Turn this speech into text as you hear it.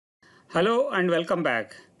Hello and welcome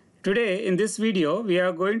back. Today in this video we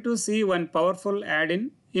are going to see one powerful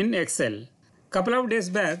add-in in Excel. Couple of days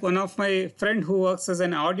back, one of my friend who works as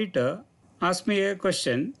an auditor asked me a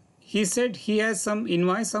question. He said he has some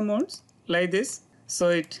invoice amounts like this. So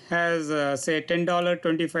it has say $10,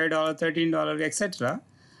 $25, $13, etc.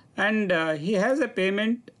 And he has a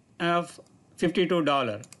payment of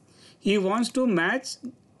 $52. He wants to match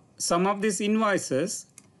some of these invoices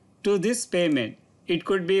to this payment. It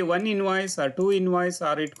could be one invoice or two invoices,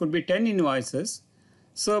 or it could be 10 invoices.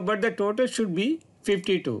 So, but the total should be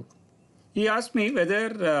 52. He asked me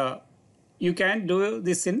whether you can do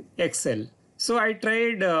this in Excel. So I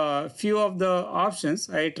tried a few of the options.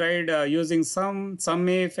 I tried using sum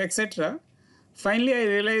if, etc. Finally, I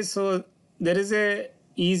realized there is a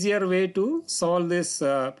easier way to solve this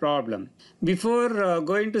problem. Before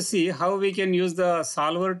going to see how we can use the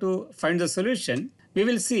solver to find the solution, we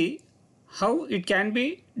will see how it can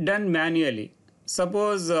be done manually.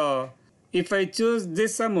 Suppose if I choose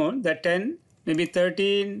this amount, the 10, maybe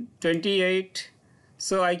 13, 28,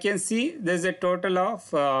 so I can see there's a total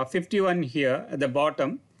of 51 here at the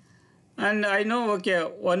bottom. And I know, okay,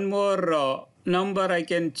 one more number I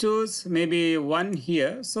can choose, maybe 1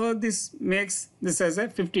 here. So this makes this as a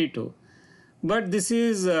 52. But this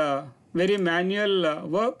is very manual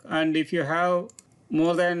work, and if you have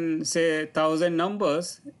more than say 1000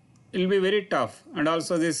 numbers, it will be very tough. And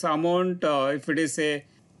also this amount, if it is say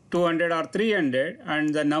 200 or 300,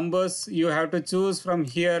 and the numbers you have to choose from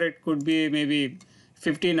here, it could be maybe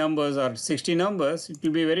 50 numbers or 60 numbers, it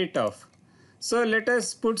will be very tough. So let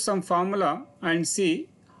us put some formula and see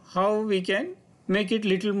how we can make it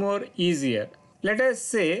little more easier. Let us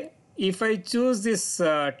say if I choose this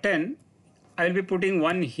 10, I will be putting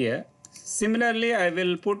 1 here. Similarly, I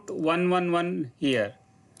will put 1 here.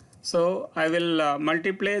 So I will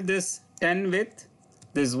multiply this 10 with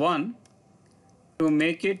this 1 to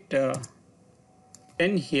make it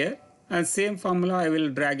 10 here, and same formula I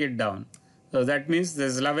will drag it down. So that means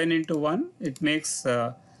this 11 into 1, it makes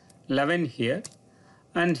 11 here,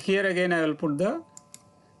 and here again I will put the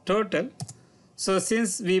total. So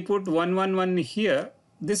since we put 1 here,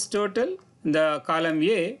 this total in the column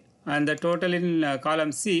A and the total in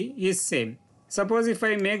column C is same. Suppose if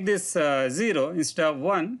I make this 0 instead of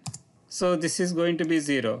 1, so this is going to be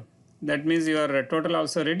 0. That means your total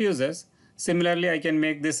also reduces. Similarly, I can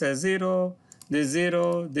make this a 0, this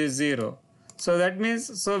 0, this 0. So that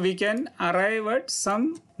means, so we can arrive at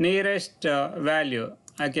some nearest value.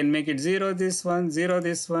 I can make it 0 this one, 0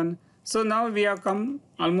 this one. So now we have come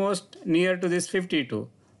almost near to this 52.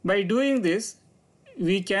 By doing this,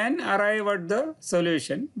 we can arrive at the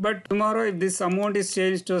solution. But tomorrow if this amount is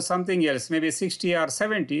changed to something else, maybe 60 or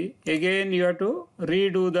 70, again you have to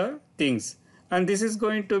redo the things. And this is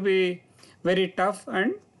going to be very tough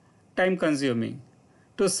and time consuming.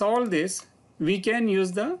 To solve this, we can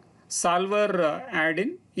use the solver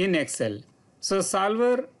add-in in Excel. So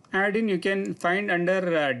solver add-in you can find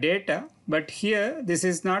under data, but here this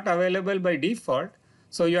is not available by default.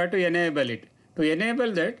 So you have to enable it. To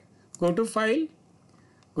enable that, go to File,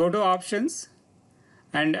 go to Options,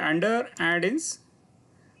 and under Add-ins,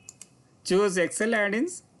 choose Excel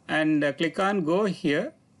Add-ins and click on Go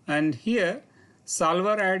here, and here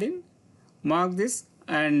Solver Add-in, mark this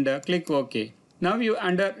and click OK. Now you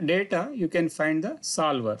under Data you can find the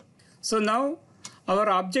solver. So now our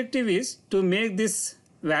objective is to make this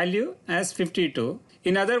value as 52.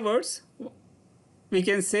 In other words, we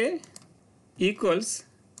can say equals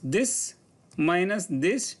this minus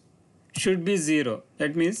this should be 0.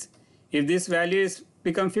 That means if this value is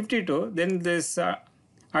become 52, then this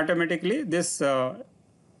automatically this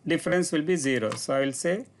difference will be 0. So I will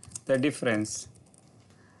say the difference.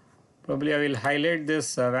 Probably I will highlight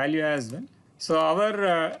this value as well. So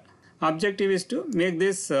our objective is to make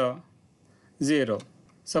this 0.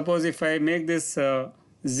 Suppose if I make this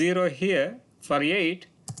 0 here for 8,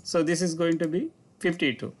 so this is going to be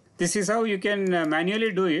 52. This is how you can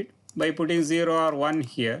manually do it by putting 0 or 1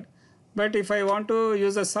 here. But if I want to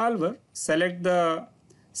use a solver, select the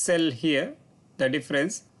cell here, the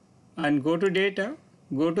difference, and go to Data,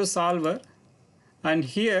 go to Solver, and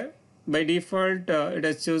here by default it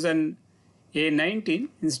has chosen A19.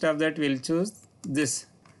 Instead of that, we'll choose this.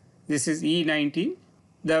 This is E19.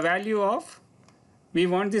 The value of, we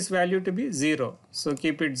want this value to be 0. So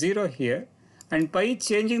keep it 0 here. And by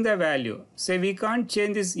changing the value, say we can't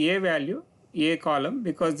change this A value, A column,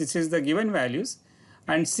 because this is the given values,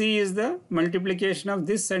 and C is the multiplication of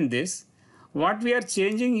this and this. What we are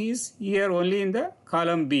changing is here only in the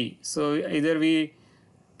column B. So either we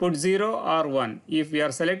put 0 or 1. If we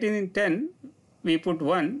are selecting in 10, we put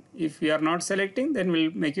 1. If we are not selecting, then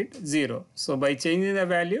we'll make it 0. So by changing the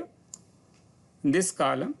value in this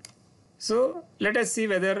column, so let us see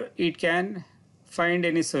whether it can find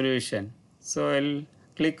any solution. So I'll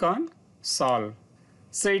click on solve.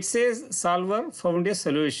 So it says solver found a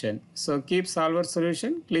solution. So keep solver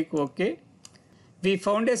solution, click OK. We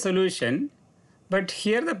found a solution, but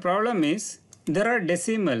here the problem is there are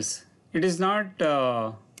decimals. It is not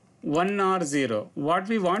 1 or 0. What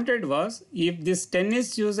we wanted was, if this 10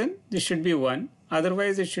 is chosen, this should be 1,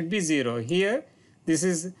 otherwise it should be 0. Here this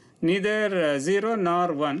is neither 0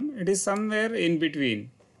 nor 1, it is somewhere in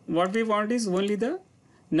between. What we want is only the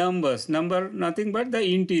numbers, nothing but the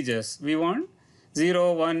integers. We want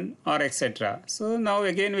 0, 1 or etc. So now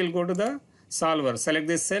again we'll go to the solver, select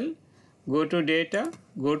this cell, go to data,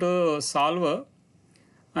 go to solver,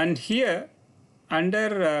 and here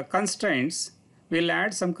under constraints we'll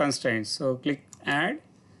add some constraints. So click add,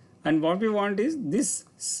 and what we want is this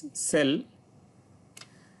cell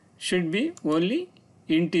should be only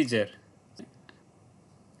integer.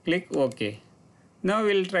 Click OK. Now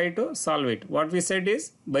we'll try to solve it. What we said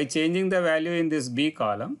is, by changing the value in this B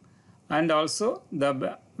column, and also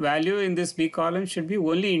the value in this B column should be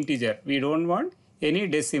only integer. We don't want any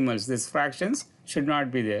decimals. These fractions should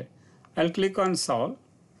not be there. I'll click on solve.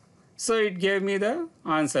 So it gave me the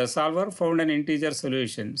answer. Solver found an integer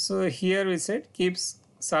solution. So here we said keeps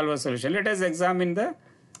solver solution. Let us examine the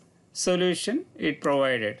solution it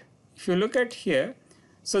provided. If you look at here,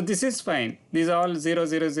 so this is fine. These all 0,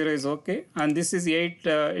 0, 0 is okay. And this is 8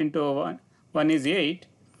 into 1. 1 is 8.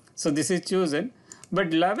 So this is chosen.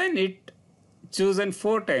 But 11 it chosen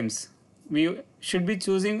 4 times. We should be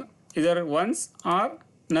choosing either once or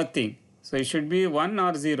nothing. So it should be 1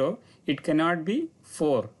 or 0. It cannot be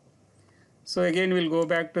 4. So again we'll go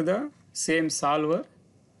back to the same solver.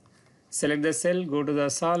 Select the cell, go to the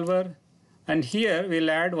solver, and here we'll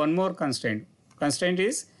add one more constraint. Constraint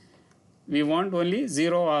is we want only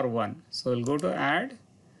 0 or 1. So we'll go to add,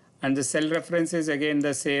 and the cell reference is again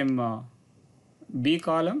the same B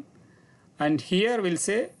column, and here we'll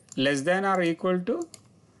say less than or equal to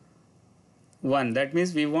 1. That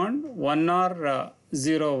means we want 1 or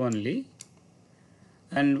 0 only,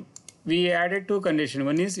 and we added 2 conditions.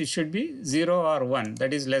 One is it should be 0 or 1,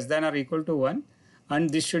 that is less than or equal to 1, and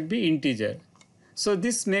this should be integer. So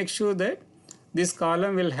this makes sure that this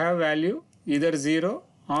column will have value either 0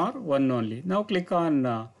 or 1 only. Now click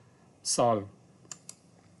on solve.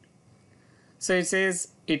 So it says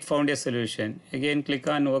it found a solution. Again click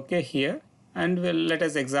on OK here, and let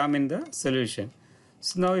us examine the solution.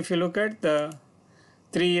 So now if you look at, the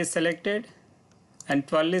 3 is selected, and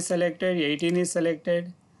 12 is selected, 18 is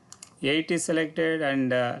selected, 8 is selected,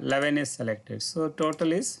 and 11 is selected. So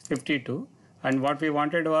total is 52, and what we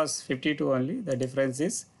wanted was 52 only. The difference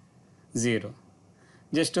is 0.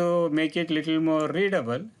 Just to make it little more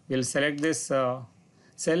readable, we'll select this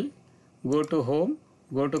cell, go to home,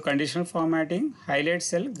 go to conditional formatting, highlight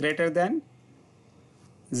cell greater than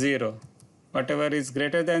 0. Whatever is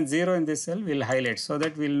greater than 0 in this cell we'll highlight, so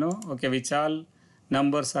that we'll know okay which all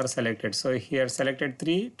numbers are selected. So here selected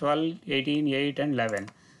 3, 12, 18, 8 and 11.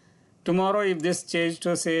 Tomorrow if this changed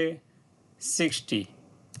to say 60,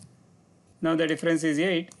 now the difference is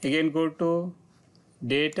 8. Again go to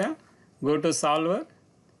data, go to solver,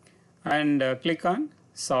 and click on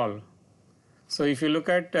solve. So if you look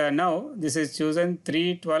at now, this is chosen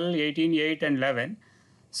 3, 12, 18, 8 and 11.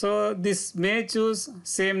 So this may choose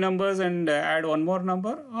same numbers and add one more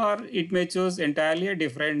number, or it may choose entirely a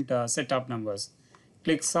different set of numbers.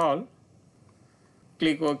 Click solve.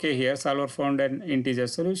 Click OK here. Solver found an integer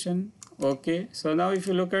solution. OK. So now if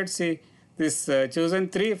you look at, see, this chosen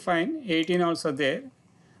 3 fine, 18 also there,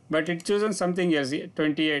 but it chosen something else,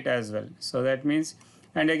 28 as well. So that means,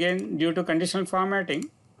 and again due to conditional formatting,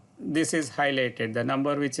 this is highlighted. The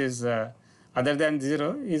number which is other than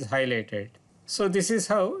 0 is highlighted. So this is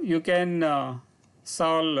how you can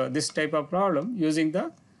solve this type of problem using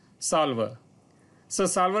the solver. So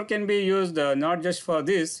solver can be used not just for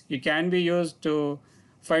this, it can be used to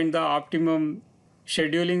find the optimum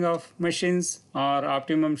scheduling of machines or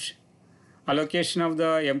optimum allocation of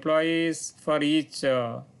the employees for each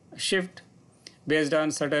shift based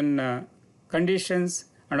on certain conditions,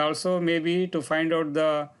 and also maybe to find out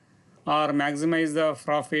the or maximize the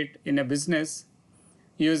profit in a business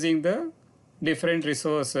using the different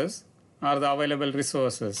resources or the available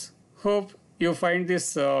resources. Hope you find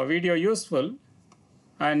this video useful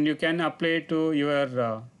and you can apply it to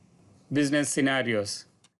your business scenarios.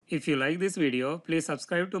 If you like this video, please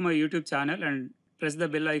subscribe to my YouTube channel and press the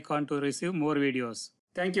bell icon to receive more videos.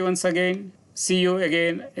 Thank you once again. See you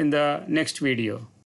again in the next video.